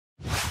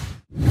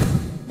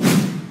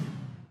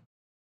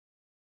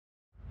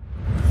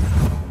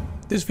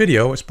This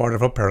video is part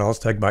of our Parallels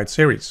Tech Byte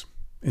series.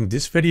 In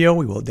this video,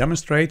 we will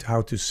demonstrate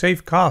how to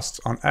save costs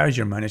on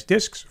Azure managed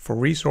disks for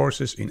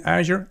resources in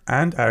Azure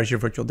and Azure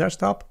Virtual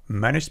Desktop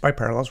managed by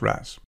Parallels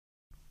RAS.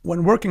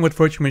 When working with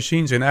virtual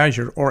machines in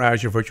Azure or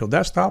Azure Virtual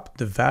Desktop,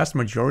 the vast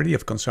majority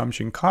of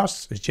consumption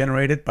costs is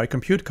generated by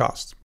compute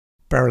costs.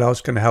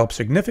 Parallels can help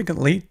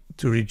significantly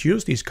to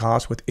reduce these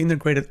costs with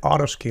integrated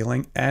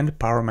autoscaling and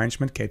power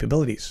management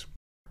capabilities.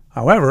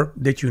 However,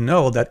 did you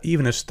know that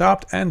even a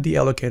stopped and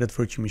deallocated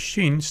virtual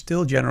machine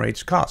still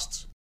generates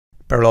costs?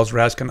 Parallels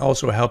RAS can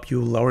also help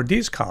you lower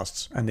these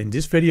costs, and in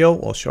this video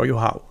we'll show you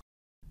how.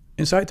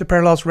 Inside the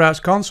Parallels RAS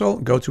console,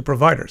 go to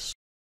Providers.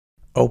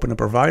 Open a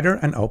provider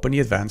and open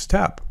the Advanced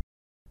tab.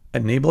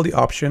 Enable the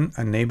option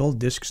Enable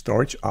Disk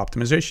Storage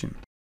Optimization.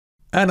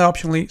 And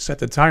optionally set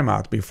the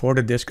timeout before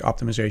the disk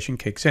optimization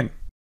kicks in.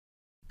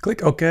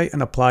 Click OK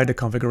and apply the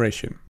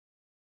configuration.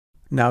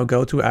 Now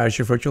go to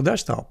Azure Virtual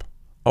Desktop.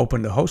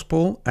 Open the host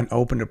pool and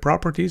open the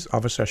properties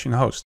of a session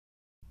host.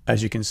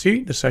 As you can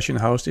see, the session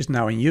host is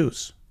now in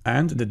use,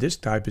 and the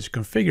disk type is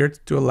configured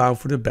to allow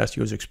for the best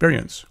user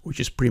experience, which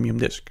is premium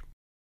disk.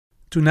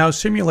 To now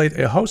simulate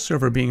a host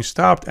server being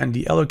stopped and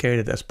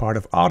deallocated as part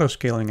of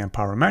autoscaling and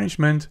power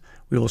management,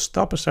 we will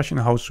stop a session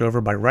host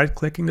server by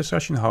right-clicking the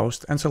session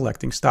host and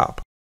selecting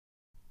Stop.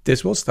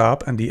 This will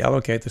stop and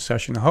deallocate the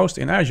session host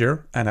in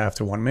Azure, and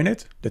after 1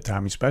 minute, the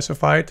time you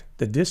specified,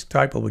 the disk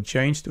type will be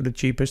changed to the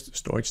cheapest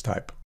storage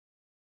type.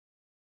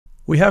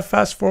 We have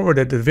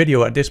fast-forwarded the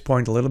video at this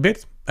point a little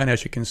bit, and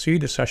as you can see,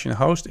 the session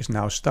host is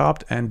now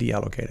stopped and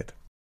deallocated.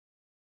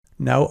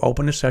 Now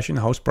open the session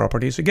host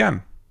properties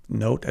again.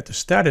 Note that the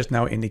status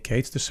now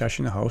indicates the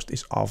session host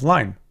is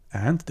offline,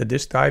 and the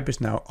disk type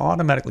is now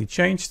automatically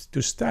changed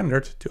to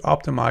standard to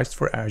optimize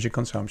for Azure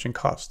consumption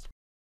cost.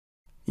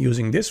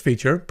 Using this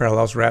feature,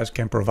 Parallels RAS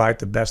can provide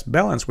the best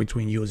balance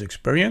between user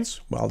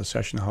experience while the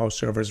session host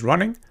server is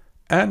running,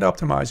 and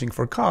optimizing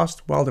for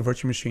cost while the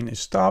virtual machine is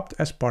stopped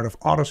as part of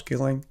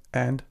autoscaling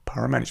and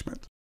power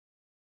management.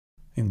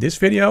 In this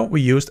video, we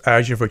used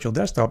Azure Virtual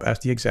Desktop as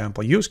the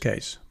example use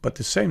case, but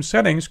the same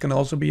settings can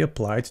also be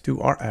applied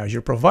to our Azure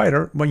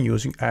provider when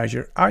using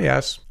Azure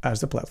IaaS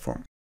as the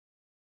platform.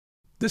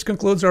 This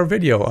concludes our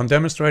video on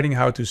demonstrating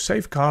how to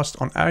save costs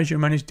on Azure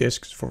managed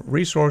disks for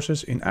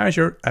resources in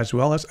Azure as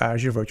well as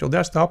Azure Virtual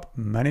Desktop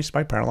managed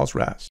by Parallels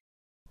RAS.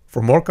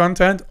 For more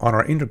content on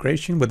our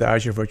integration with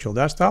Azure Virtual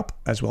Desktop,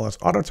 as well as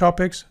other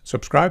topics,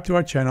 subscribe to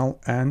our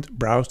channel and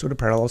browse to the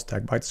Parallels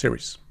Tech Byte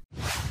series.